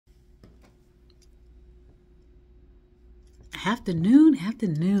Afternoon,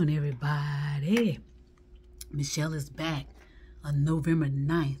 everybody. Michelle is back on November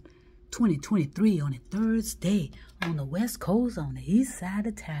 9th, 2023 on the Thursday on the West Coast on the east side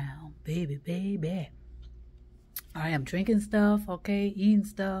of town. Baby. All right, I'm drinking stuff, okay, eating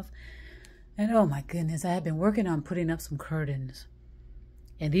stuff. And oh my goodness, I have been working on putting up some curtains.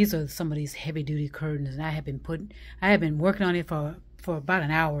 And these are some of these heavy duty curtains. And I have been working on it for about an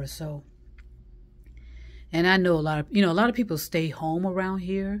hour or so. And I know a lot of people stay home around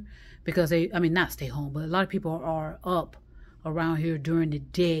here because not stay home, but a lot of people are up around here during the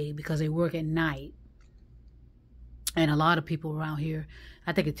day because they work at night. And a lot of people around here,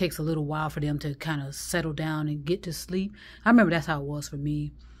 I think it takes a little while for them to kind of settle down and get to sleep. I remember that's how it was for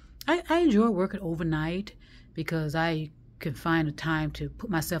me. I enjoy working overnight because I can find a time to put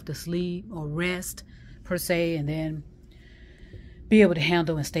myself to sleep or rest per se, and then be able to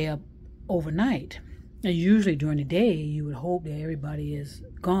handle and stay up overnight. And usually during the day, you would hope that everybody is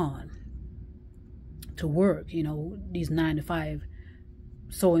gone to work, these 9 to 5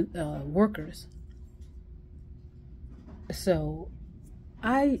 workers. So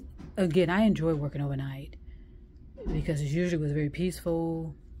I enjoy working overnight because it usually was very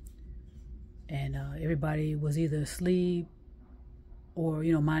peaceful, and everybody was either asleep or,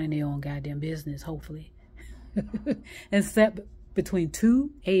 minding their own goddamn business, hopefully. Except between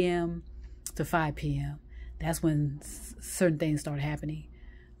 2 a.m. to 5 p.m. That's when certain things start happening,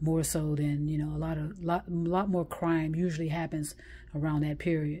 more so than, a lot more crime usually happens around that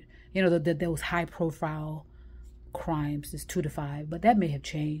period. Those high profile crimes is 2 to 5, but that may have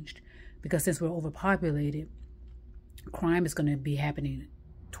changed because since we're overpopulated, crime is going to be happening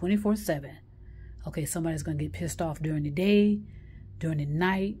 24/7. Okay, somebody's going to get pissed off during the day, during the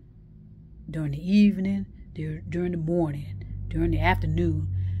night, during the evening, during the morning, during the afternoon.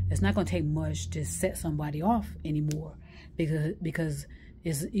 It's not going to take much to set somebody off anymore because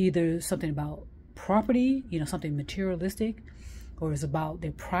it's either something about property, something materialistic, or it's about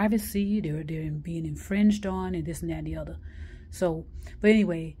their privacy, they're being infringed on, and this and that and the other. So, but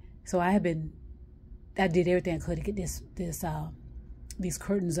anyway, so I did everything I could to get these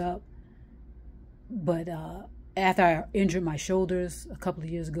curtains up. But after I injured my shoulders a couple of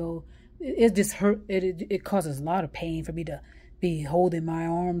years ago, it just hurt. It causes a lot of pain for me to be holding my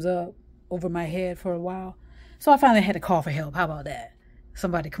arms up over my head for a while. So I finally had to call for help. How about that?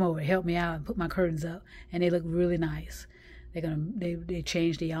 Somebody come over and help me out and put my curtains up, and they look really nice. They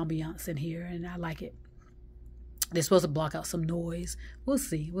changed the ambiance in here, and I like it. They're supposed to block out some noise. We'll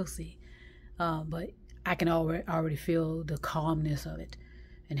see. But I can already feel the calmness of it,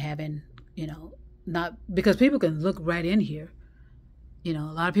 and having, not because people can look right in here. A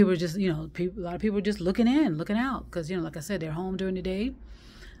lot of people are just, just looking in, looking out, because, like I said, they're home during the day.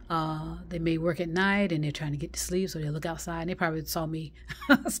 They may work at night and they're trying to get to sleep, so they look outside and they probably saw me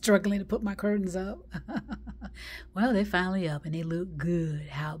struggling to put my curtains up. Well, they're finally up and they look good.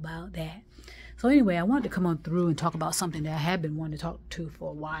 How about that? So anyway, I wanted to come on through and talk about something that I have been wanting to talk to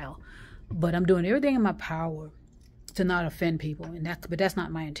for a while, but I'm doing everything in my power to not offend people, but that's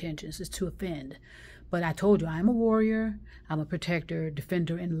not my intentions. It's to offend. But I told you, I'm a warrior, I'm a protector,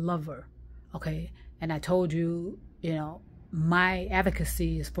 defender, and lover, okay? And I told you, my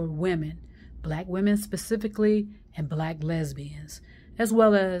advocacy is for women, black women specifically, and black lesbians, as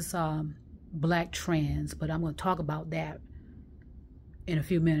well as black trans. But I'm going to talk about that in a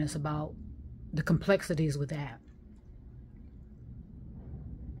few minutes, about the complexities with that.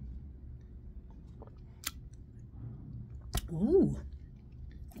 Ooh,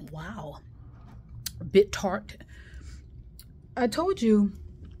 wow. A bit tart. I told you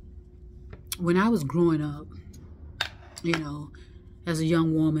when I was growing up, as a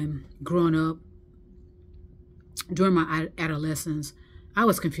young woman, growing up, during my adolescence, I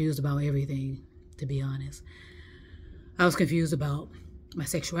was confused about everything, to be honest. I was confused about my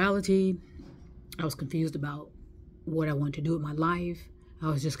sexuality. I was confused about what I wanted to do with my life. I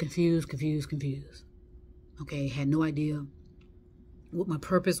was just confused. Okay, had no idea what my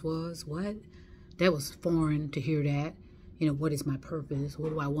purpose was. What? That was foreign to hear that. What is my purpose? What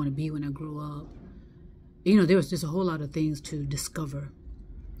do I want to be when I grow up? There was just a whole lot of things to discover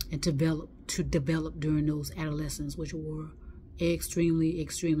and to develop during those adolescents, which were extremely,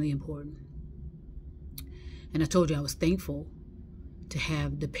 extremely important. And I told you I was thankful to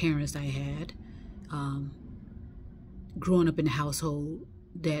have the parents I had, growing up in a household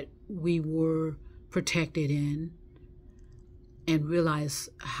that we were protected in, and realize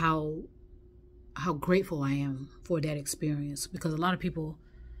how grateful I am for that experience, because a lot of people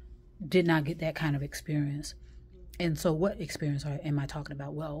did not get that kind of experience. And so what experience am I talking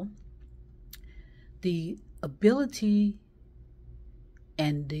about? Well, the ability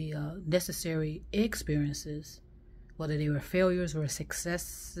and the necessary experiences, whether they were failures or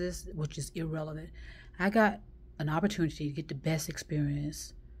successes, which is irrelevant. I got an opportunity to get the best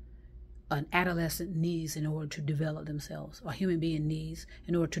experience an adolescent needs in order to develop themselves, or human being needs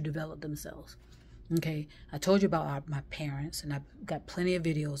in order to develop themselves. Okay, I told you about my parents, and I've got plenty of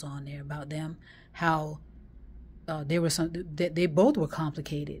videos on there about them, how they both were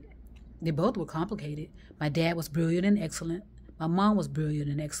complicated. They both were complicated. My dad was brilliant and excellent. My mom was brilliant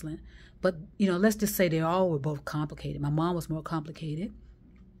and excellent. But, let's just say they all were both complicated. My mom was more complicated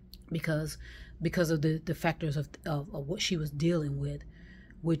because of the factors of what she was dealing with,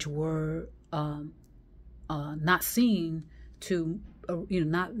 which were not seen to,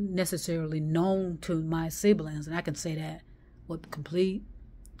 not necessarily known to my siblings. And I can say that with complete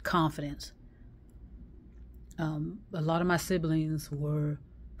confidence. A lot of my siblings were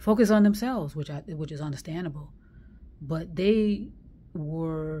focused on themselves, which is understandable. But they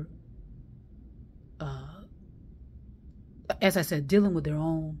were, as I said, dealing with their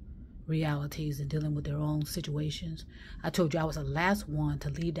own realities and dealing with their own situations. I told you I was the last one to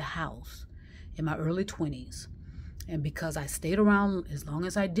leave the house in my early 20s. And because I stayed around as long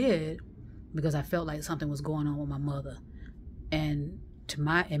as I did, because I felt like something was going on with my mother. And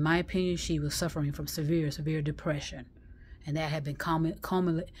in my opinion, she was suffering from severe depression. And that had been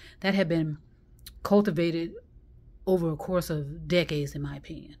cultivated over a course of decades, in my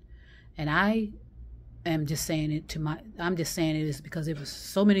opinion. And I'm just saying it is because there was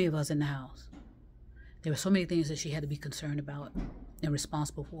so many of us in the house. There were so many things that she had to be concerned about and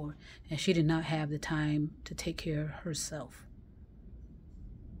responsible for, and she did not have the time to take care of herself.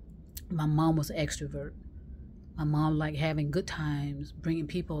 My mom was an extrovert. My mom liked having good times, bringing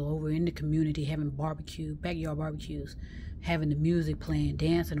people over in the community, having backyard barbecues, having the music playing,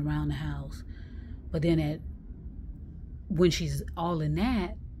 dancing around the house. But then when she's all in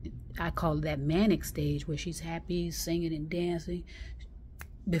that, I call it that manic stage where she's happy, singing and dancing.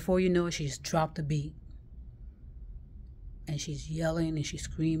 Before you know it, she's dropped the beat. And she's yelling and she's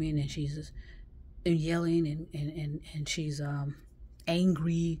screaming and she's yelling and she's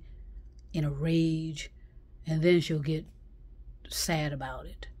angry, in a rage. And then she'll get sad about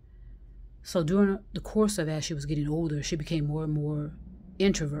it. So during the course of as she was getting older, she became more and more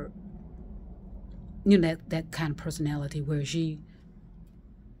introvert. That kind of personality where she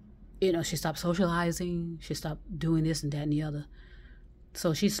stopped socializing, she stopped doing this and that and the other.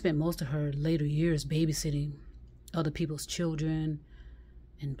 So she spent most of her later years babysitting other people's children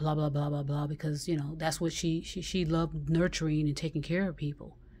and blah, blah, blah, blah, blah, because, that's what she loved, nurturing and taking care of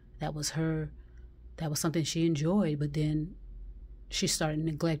people. That was something she enjoyed, but then she started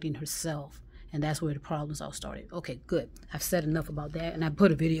neglecting herself, and that's where the problems all started. Okay, good. I've said enough about that, and I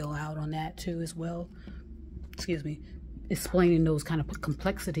put a video out on that too as well. Excuse me. Explaining those kind of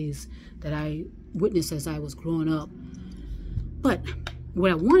complexities that I witnessed as I was growing up. But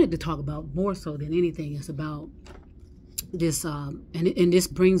what I wanted to talk about more so than anything is about this, and this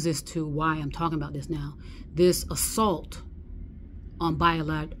brings us to why I'm talking about this now, this assault on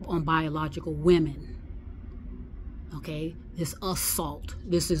biological women. Okay, this assault.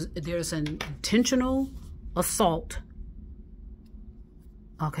 There's an intentional assault.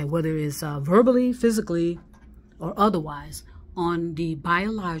 Okay, whether it's verbally, physically, or otherwise, on the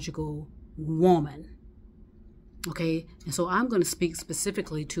biological woman. Okay, and so I'm going to speak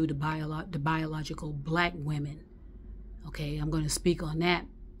specifically to the biological black women. Okay, I'm going to speak on that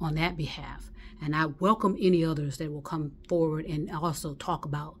behalf, and I welcome any others that will come forward and also talk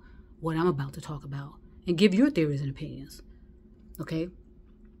about what I'm about to talk about and give your theories and opinions. Okay,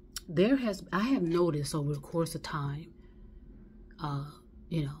 I have noticed over the course of time,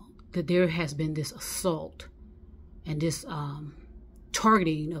 that there has been this assault and this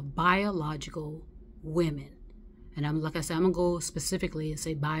targeting of biological women. And like I said, I'm going to go specifically and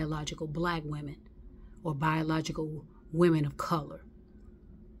say biological black women or biological women of color.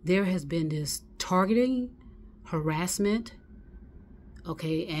 There has been this targeting, harassment,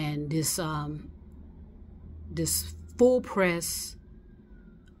 okay, and this full press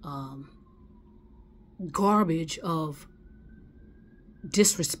garbage of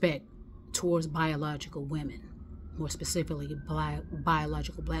disrespect towards biological women, more specifically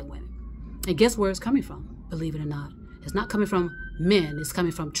biological black women. And guess where it's coming from? Believe it or not, it's not coming from men, it's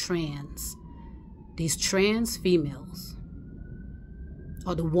coming from trans. These trans females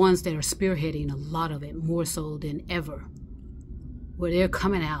are the ones that are spearheading a lot of it, more so than ever, where they're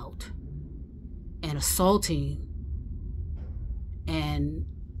coming out and assaulting and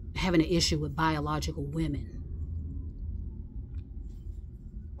having an issue with biological women.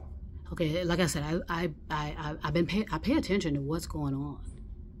 Okay, like I said, I pay attention to what's going on,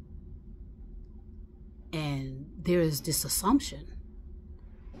 and there is this assumption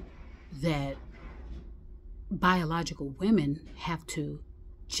that biological women have to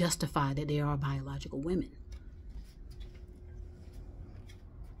justify that they are biological women.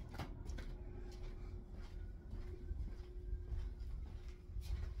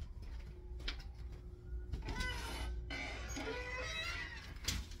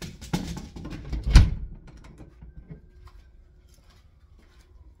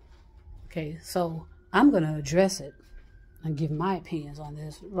 Okay, so I'm going to address it and give my opinions on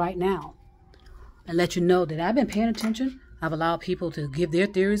this right now and let you know that I've been paying attention. I've allowed people to give their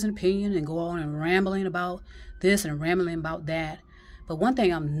theories and opinion and go on and rambling about this and rambling about that. But one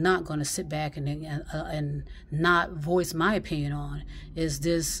thing I'm not going to sit back and not voice my opinion on is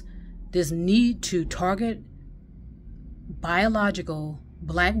this need to target biological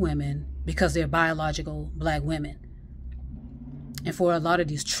black women because they're biological black women. And for a lot of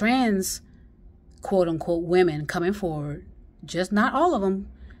these trans, quote unquote, women coming forward, just not all of them.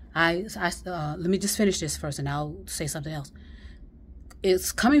 Let me just finish this first, and I'll say something else.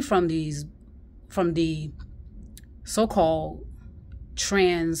 It's coming from the so-called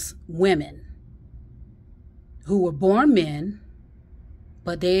trans women who were born men,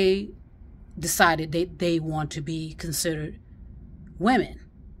 but they decided they want to be considered women.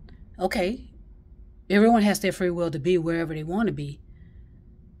 Okay. Everyone has their free will to be wherever they want to be.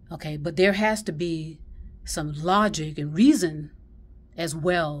 Okay, but there has to be some logic and reason as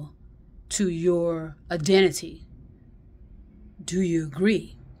well to your identity. Do you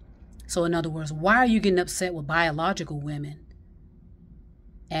agree? So in other words, why are you getting upset with biological women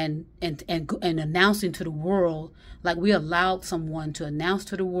and announcing to the world, like we allowed someone to announce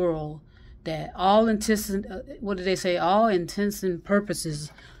to the world that all intents and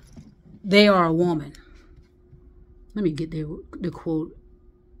purposes, they are a woman. Let me get the quote.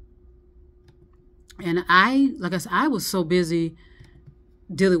 And like I said, I was so busy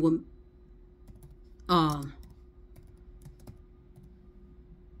dealing with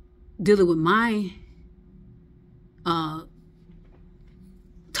my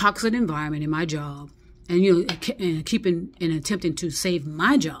toxic environment in my job, and keeping and attempting to save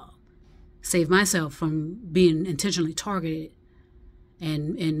my job, save myself from being intentionally targeted,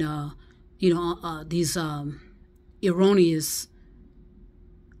 and these erroneous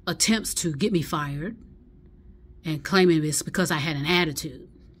attempts to get me fired and claiming it's because I had an attitude.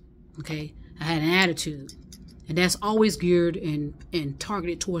 Okay, I had an attitude, and that's always geared and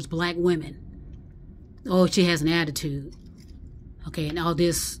targeted towards black women. Oh, she has an attitude. Okay, and all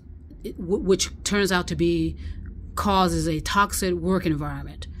this, which turns out to be causes a toxic work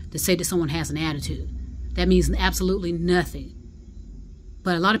environment. To say that someone has an attitude, that means absolutely nothing.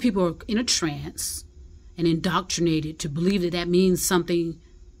 But a lot of people are in a trance and indoctrinated to believe that means something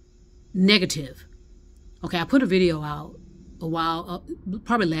negative. Okay, I put a video out a while,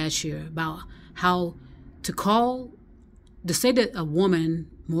 probably last year, about how to say that a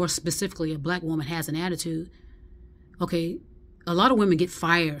woman, more specifically a black woman, has an attitude. Okay, a lot of women get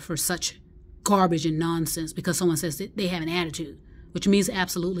fired for such garbage and nonsense because someone says that they have an attitude, which means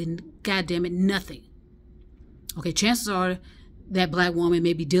absolutely, goddamn it, nothing. Okay, chances are that black woman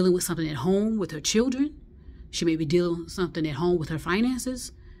may be dealing with something at home with her children. She may be dealing with something at home with her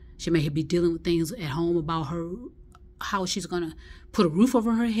finances. She may be dealing with things at home about how she's going to put a roof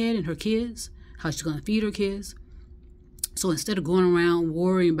over her head and her kids, how she's going to feed her kids. So instead of going around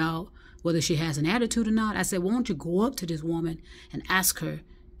worrying about whether she has an attitude or not, I said, why don't you go up to this woman and ask her,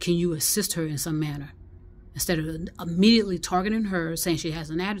 can you assist her in some manner? Instead of immediately targeting her, saying she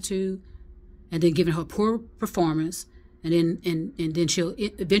has an attitude, and then giving her poor performance, and then she'll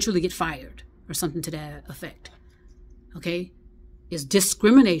eventually get fired or something to that effect. Okay? It's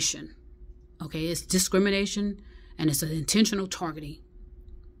discrimination. Okay? It's discrimination, and it's an intentional targeting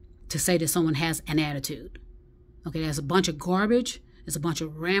to say that someone has an attitude. Okay? That's a bunch of garbage. It's a bunch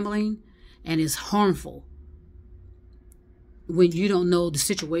of rambling, and it's harmful when you don't know the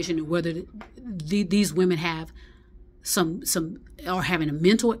situation and whether these women have some are having a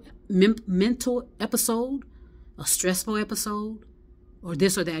mental episode, a stressful episode, or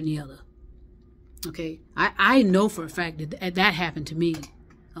this or that and the other. Okay, I know for a fact that happened to me.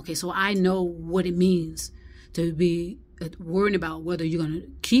 Okay, so I know what it means to be worrying about whether you're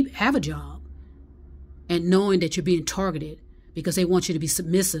going to have a job and knowing that you're being targeted because they want you to be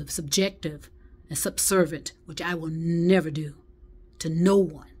submissive, subjective, and subservient, which I will never do to no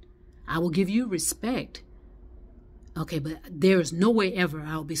one. I will give you respect. Okay, but there is no way ever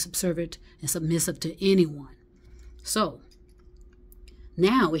I will be subservient and submissive to anyone. So,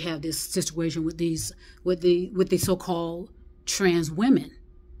 Now we have this situation with the so-called trans women,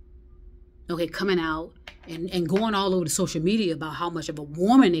 okay, coming out and going all over the social media about how much of a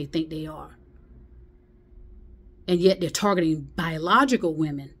woman they think they are. And yet they're targeting biological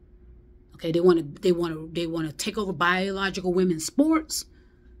women. Okay, they want to take over biological women's sports.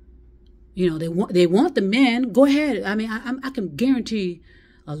 You know, they want the men. Go ahead. I mean, I can guarantee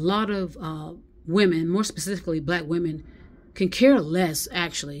a lot of women, more specifically black women, can care less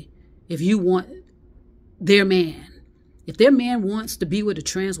actually if you want their man. If their man wants to be with a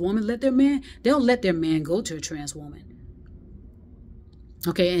trans woman, they'll let their man go to a trans woman.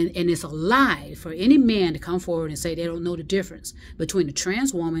 Okay, and it's a lie for any man to come forward and say they don't know the difference between a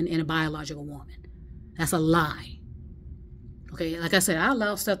trans woman and a biological woman. That's a lie. Okay, like I said, I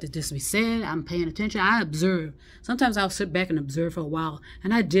allow stuff to just be said. I'm paying attention. I observe. Sometimes I'll sit back and observe for a while,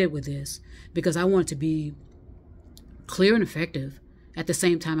 and I did with this because I want to be clear and effective. At the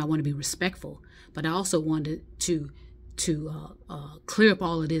same time, I want to be respectful, but I also wanted to clear up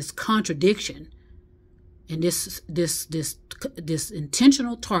all of this contradiction and this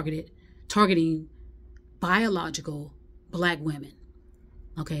intentional targeting biological black women.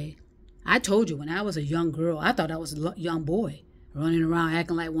 Okay, I told you when I was a young girl, I thought I was a young boy running around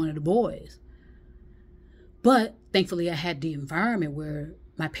acting like one of the boys. But thankfully, I had the environment where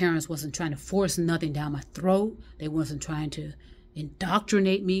my parents wasn't trying to force nothing down my throat. They wasn't trying to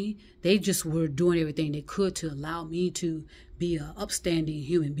indoctrinate me. They just were doing everything they could to allow me to be an upstanding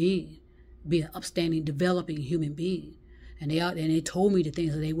human being, be an upstanding, developing human being. And they told me the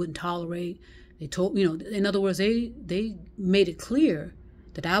things that they wouldn't tolerate. They told, in other words, they made it clear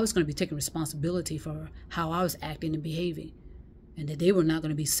that I was going to be taking responsibility for how I was acting and behaving, and that they were not going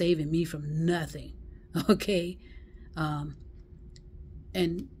to be saving me from nothing. Okay.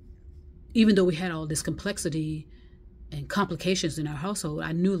 And even though we had all this complexity and complications in our household,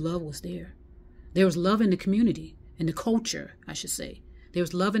 I knew love was there. There was love in the community, in the culture, I should say. There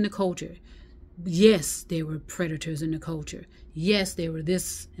was love in the culture. Yes, there were predators in the culture. Yes, there were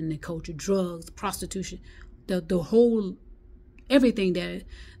this in the culture, drugs, prostitution, the whole, everything that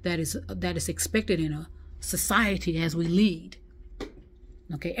is expected in a society as we lead.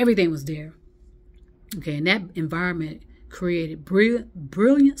 Okay, everything was there. Okay, and that environment created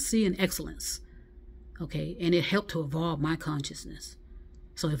brilliancy and excellence. Okay, and it helped to evolve my consciousness.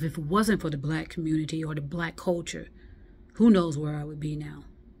 So if it wasn't for the black community or the black culture, who knows where I would be now.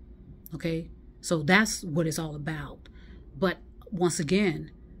 Okay, so that's what it's all about. But once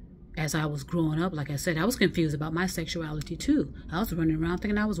again, as I was growing up, like I said, I was confused about my sexuality too. I was running around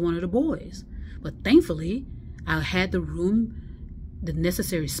thinking I was one of the boys. But thankfully, I had the room, the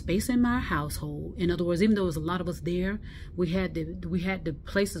necessary space in my household. In other words, even though there was a lot of us there, we had the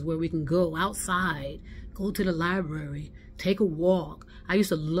places where we can go outside, go to the library, take a walk. I used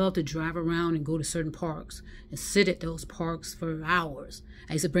to love to drive around and go to certain parks and sit at those parks for hours.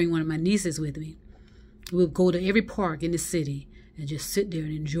 I used to bring one of my nieces with me. We would go to every park in the city and just sit there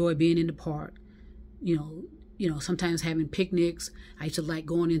and enjoy being in the park. Sometimes having picnics. I used to like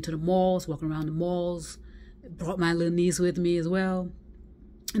going into the malls, walking around the malls. Brought my little niece with me as well.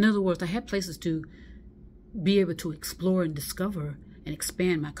 In other words, I had places to be able to explore and discover and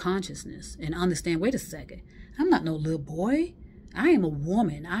expand my consciousness and understand, wait a second, I'm not no little boy. I am a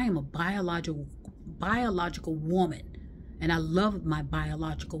woman. I am a biological woman. And I love my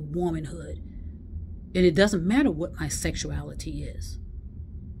biological womanhood. And it doesn't matter what my sexuality is.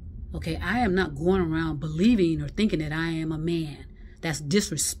 Okay, I am not going around believing or thinking that I am a man. That's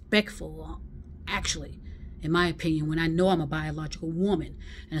disrespectful, actually, in my opinion, when I know I'm a biological woman.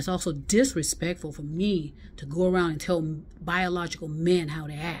 And it's also disrespectful for me to go around and tell biological men how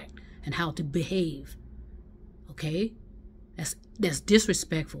to act and how to behave. Okay? That's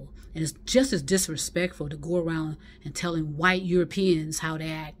disrespectful. And it's just as disrespectful to go around and telling white Europeans how to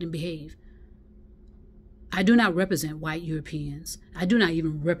act and behave. I do not represent white Europeans. I do not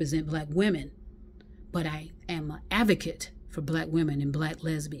even represent black women. But I am an advocate for black women and black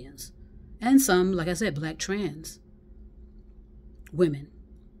lesbians. And some, like I said, black trans women.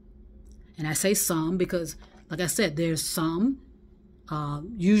 And I say some because, like I said, there's some,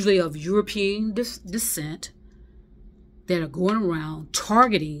 usually of European descent, that are going around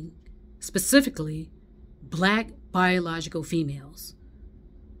targeting specifically black biological females.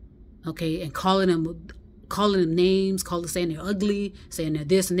 Okay, and calling them names, saying they're ugly, saying they're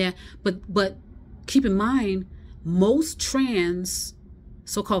this and that. But keep in mind, most trans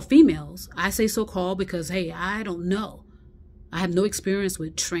so-called females, I say so-called because, hey, I don't know. I have no experience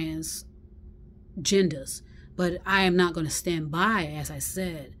with trans genders, but I am not going to stand by, as I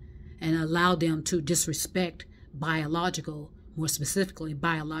said, and allow them to disrespect biological more specifically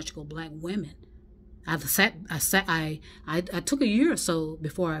biological black women. I took a year or so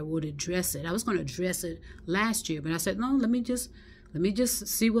before I would address it. I was going to address it last year, but I said, no, let me just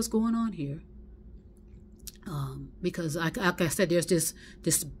see what's going on here. Because like I said, there's this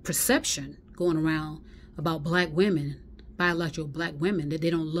perception going around about black women, biological black women, that they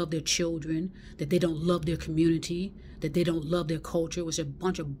don't love their children, that they don't love their community, that they don't love their culture, which is a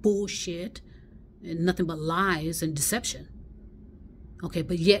bunch of bullshit and nothing but lies and deception. Okay,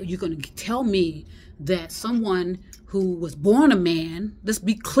 but yet you're going to tell me that someone who was born a man, let's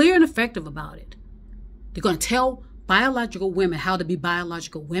be clear and effective about it. They're going to tell biological women how to be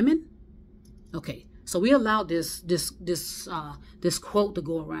biological women? Okay, so we allowed this quote to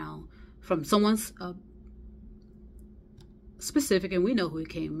go around from someone's specific, and we know who it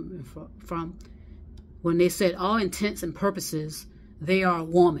came from, when they said, all intents and purposes, they are a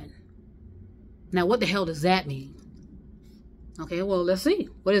woman. Now, what the hell does that mean? Okay, well, let's see.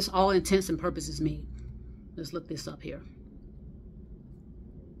 What does all intents and purposes mean? Let's look this up here.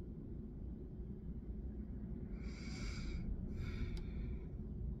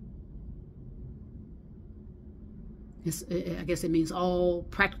 I guess it means all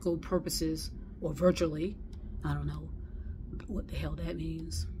practical purposes, or virtually. I don't know what the hell that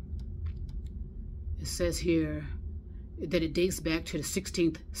means. It says here that it dates back to the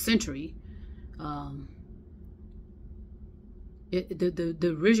 16th century.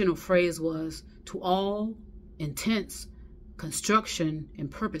 The original phrase was to all intents, construction, and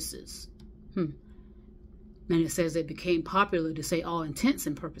purposes. And it says it became popular to say all intents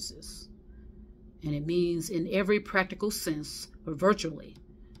and purposes. And it means in every practical sense, or virtually.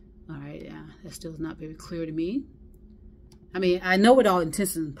 All right, yeah, that still is not very clear to me. I mean, I know what all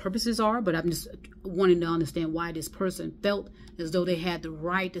intents and purposes are, but I'm just wanting to understand why this person felt as though they had the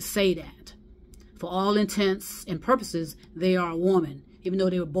right to say that. For all intents and purposes, they are a woman, even though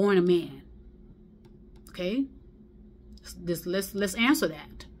they were born a man. Okay? Let's answer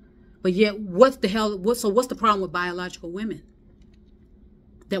that. But yet, what's the problem with biological women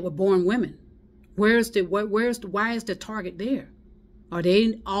that were born women? Why is the target there? Are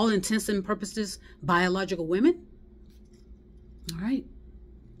they all intents and purposes biological women? All right.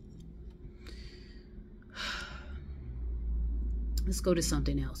 Let's go to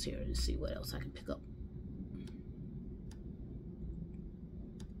something else here and see what else I can pick up.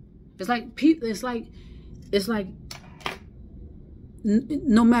 It's like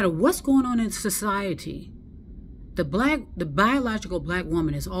no matter what's going on in society, the biological black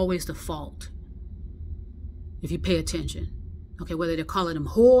woman is always the fault. If you pay attention, okay, whether they're calling them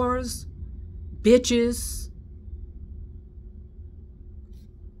whores, bitches,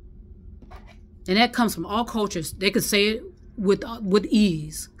 and that comes from all cultures. They could say it with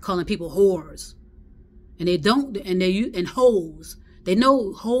ease, calling people whores, and they don't, and hoes. They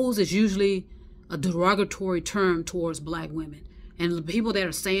know hoes is usually a derogatory term towards black women, and the people that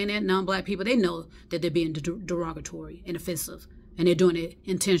are saying that, non-black people, they know that they're being derogatory and offensive, and they're doing it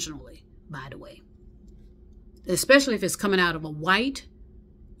intentionally, by the way. Especially if it's coming out of a white,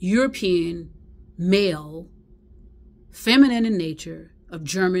 European, male, feminine in nature, of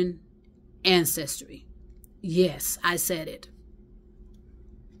German ancestry. Yes, I said it.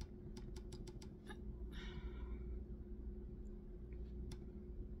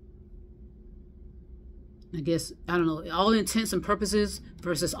 I guess, I don't know, all intents and purposes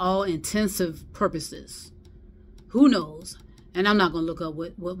versus all intensive purposes. Who knows? And I'm not going to look up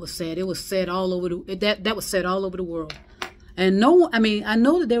what was said. It was said all over that was said all over the world. And I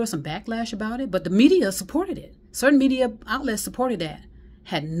know that there was some backlash about it, but the media supported it. Certain media outlets supported that.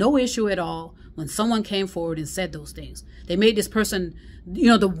 Had no issue at all when someone came forward and said those things. They made this person,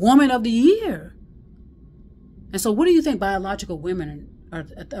 the woman of the year. And so what do you think biological women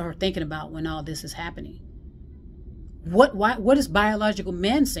are thinking about when all this is happening? What is biological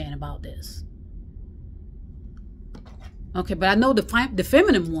men saying about this? Okay, but I know the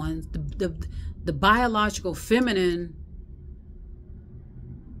feminine ones, the biological feminine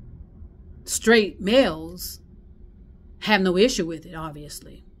straight males have no issue with it,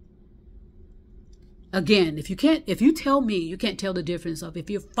 obviously. Again, if you tell me you can't tell the difference of if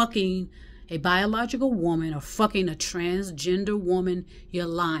you're fucking a biological woman or fucking a transgender woman, you're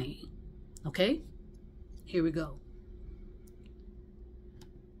lying. Okay? Here we go.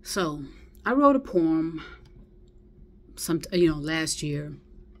 So, I wrote a poem last year,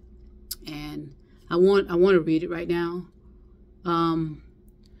 and I want to read it right now.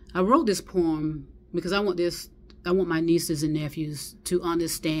 I wrote this poem because I want my nieces and nephews to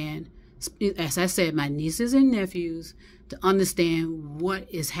understand, as I said, my nieces and nephews to understand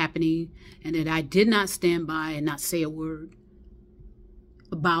what is happening, and that I did not stand by and not say a word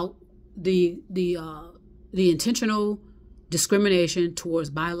about the intentional discrimination towards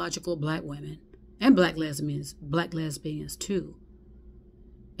biological black women and black lesbians too,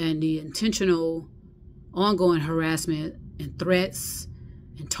 and the intentional ongoing harassment and threats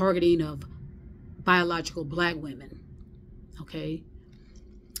and targeting of biological black women. Okay,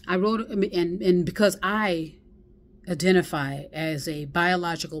 I wrote, and because I identify as a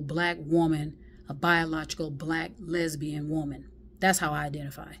biological black woman, a biological black lesbian woman, that's how I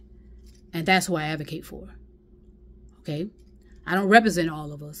identify, and that's who I advocate for. Okay, I don't represent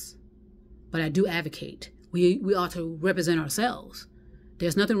all of us, but I do advocate. We ought to represent ourselves.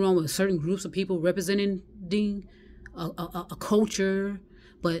 There's nothing wrong with certain groups of people representing a culture,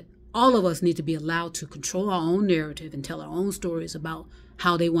 but all of us need to be allowed to control our own narrative and tell our own stories about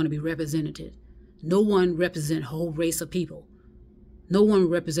how they want to be represented. No one represents a whole race of people. No one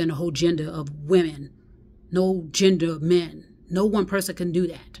represents a whole gender of women. No gender of men. No one person can do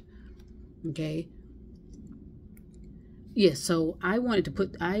that. Okay? Yes, so I wanted to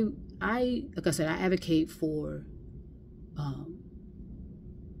put, like I said, I advocate for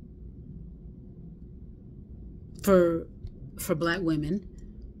black women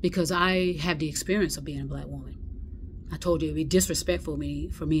because I have the experience of being a black woman. I told you it would be disrespectful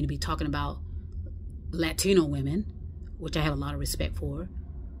for me to be talking about Latino women, which I have a lot of respect for.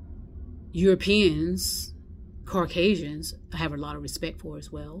 Europeans, Caucasians, I have a lot of respect for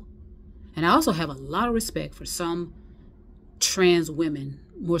as well. And I also have a lot of respect for some trans women,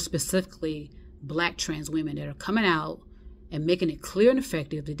 more specifically black trans women, that are coming out and making it clear and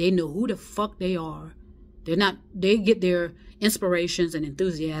effective that they know who the fuck they are. They get their inspirations and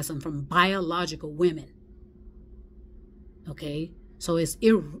enthusiasm from biological women. Okay? So it's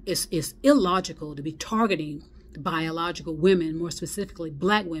illogical to be targeting the biological women, more specifically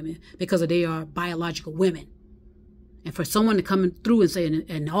black women, because they are biological women. And for someone to come through and say,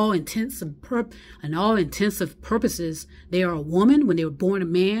 in all intensive purposes, they are a woman when they were born a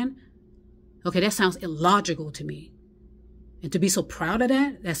man, okay, that sounds illogical to me. And to be so proud of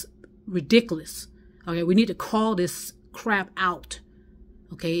that, that's ridiculous. Okay, we need to call this crap out.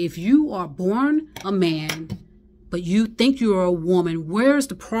 Okay, if you are born a man, but you think you are a woman, where's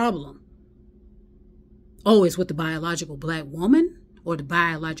the problem? Oh, it's with the biological black woman or the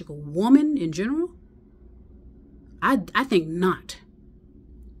biological woman in general? I think not.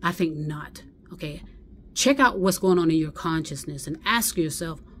 I think not. Okay, check out what's going on in your consciousness and ask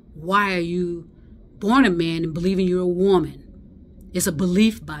yourself, why are you born a man and believing you're a woman? It's a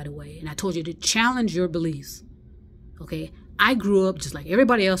belief, by the way, and I told you to challenge your beliefs. Okay, I grew up just like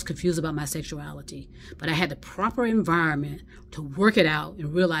everybody else confused about my sexuality, but I had the proper environment to work it out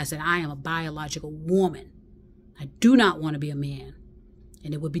and realize that I am a biological woman. I do not want to be a man.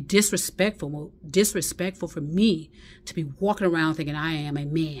 And it would be disrespectful for me to be walking around thinking I am a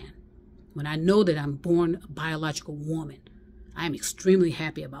man when I know that I'm born a biological woman. I am extremely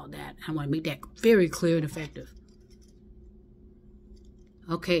happy about that. I want to make that very clear and effective.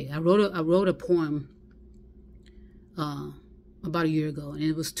 Okay, I wrote a poem about a year ago, and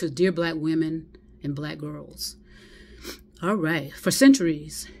it was to dear black women and black girls. All right, for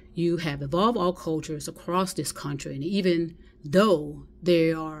centuries, you have evolved all cultures across this country, and even though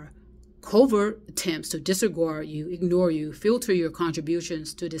there are covert attempts to disregard you, ignore you, filter your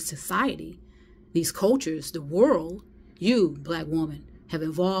contributions to this society, these cultures, the world, you, black woman, have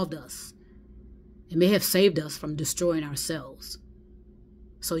evolved us and may have saved us from destroying ourselves.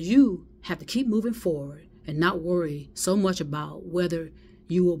 So you have to keep moving forward and not worry so much about whether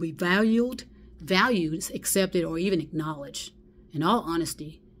you will be valued, accepted, or even acknowledged. In all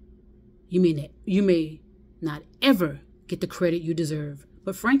honesty, you may not ever get the credit you deserve,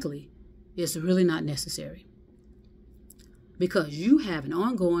 but frankly, it's really not necessary. Because you have an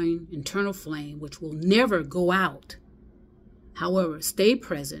ongoing internal flame which will never go out. However, stay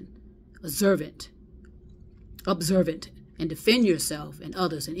present, observant, and defend yourself and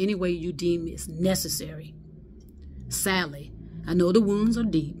others in any way you deem is necessary. Sadly, I know the wounds are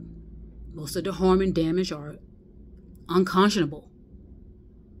deep. Most of the harm and damage are unconscionable.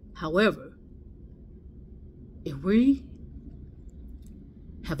 However, if we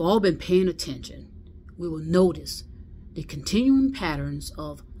have all been paying attention, we will notice the continuing patterns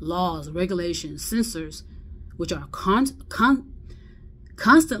of laws, regulations, censors, which are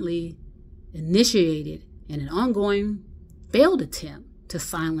constantly initiated in an ongoing failed attempt to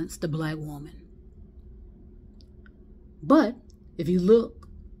silence the black woman. But if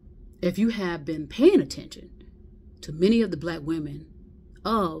you have been paying attention to many of the black women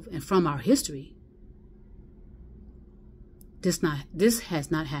of and from our history, this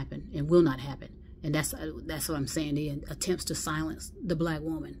has not happened and will not happen. And that's what I'm saying. The attempts to silence the black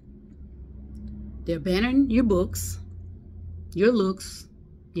woman. They're banning your books, your looks,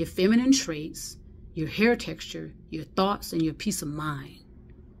 your feminine traits, your hair texture, your thoughts, and your peace of mind.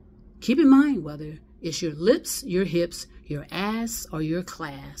 Keep in mind whether it's your lips, your hips, your ass, or your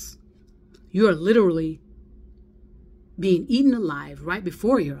class. You are literally being eaten alive right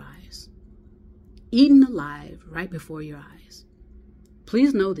before your eyes. Eaten alive right before your eyes.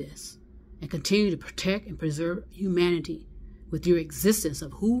 Please know this and continue to protect and preserve humanity with your existence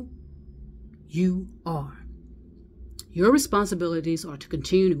of who you are. Your responsibilities are to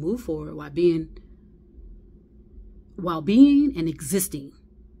continue to move forward while being and existing.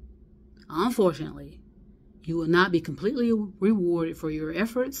 Unfortunately, you will not be completely rewarded for your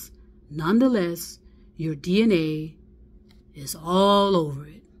efforts. Nonetheless, your DNA is all over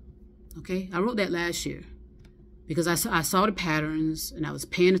it. Okay? I wrote that last year because I saw the patterns and I was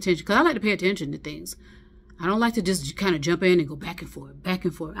paying attention, because I like to pay attention to things. I don't like to just kind of jump in and go back and forth, back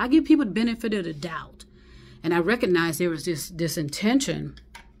and forth. I give people the benefit of the doubt. And I recognize there was this intention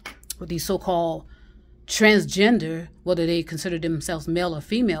with these so-called transgender, whether they consider themselves male or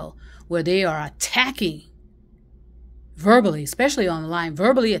female, where they are attacking verbally, especially online,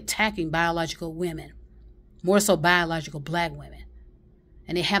 verbally attacking biological women, more so biological black women.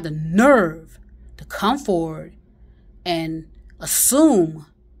 And they have the nerve to come forward and assume,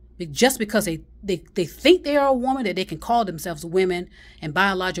 just because they think they are a woman, that they can call themselves women, and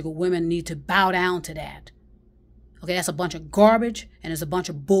biological women need to bow down to that. Okay, that's a bunch of garbage, and it's a bunch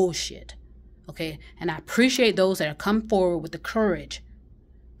of bullshit. Okay, and I appreciate those that have come forward with the courage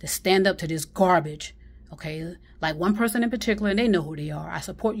to stand up to this garbage. Okay, like one person in particular, and they know who they are. I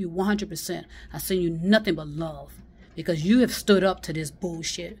support you 100%. I send you nothing but love, because you have stood up to this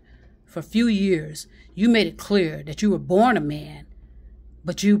bullshit for a few years. You made it clear that you were born a man,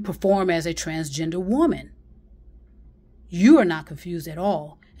 but you perform as a transgender woman. You are not confused at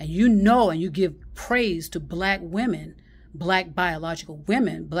all. And you know, and you give praise to black women, black biological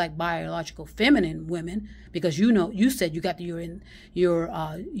women, black biological feminine women, because you know, you said you got you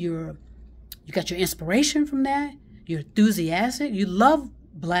got your inspiration from that. You're enthusiastic. You love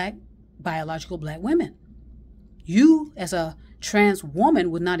black biological black women. You, as a trans woman,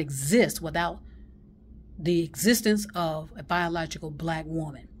 would not exist without the existence of a biological black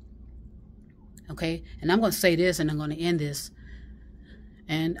woman. Okay, and I'm going to say this, and I'm going to end this.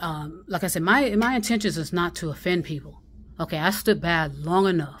 And like I said, my intentions is not to offend people. Okay, I stood by long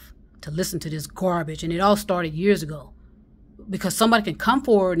enough to listen to this garbage, and it all started years ago. Because somebody can come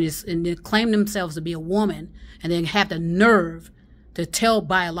forward and claim themselves to be a woman, and then have the nerve to tell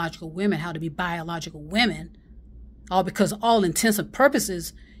biological women how to be biological women, all because all intents and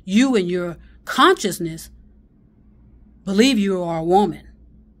purposes, you and your consciousness believe you are a woman.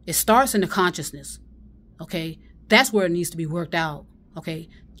 It starts in the consciousness. Okay, that's where it needs to be worked out. Okay,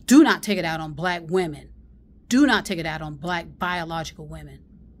 do not take it out on black women. Do not take it out on black biological women,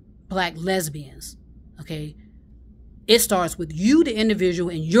 black lesbians. Okay, it starts with you, the individual,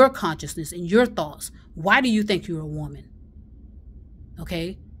 and your consciousness and your thoughts. Why do you think you're a woman?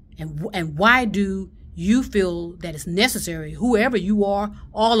 Okay, and why do you feel that it's necessary, whoever you are,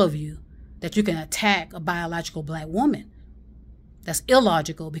 all of you, that you can attack a biological black woman? That's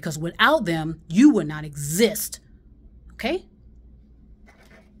illogical, because without them, you would not exist. Okay?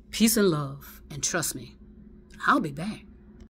 Peace and love, and trust me, I'll be back.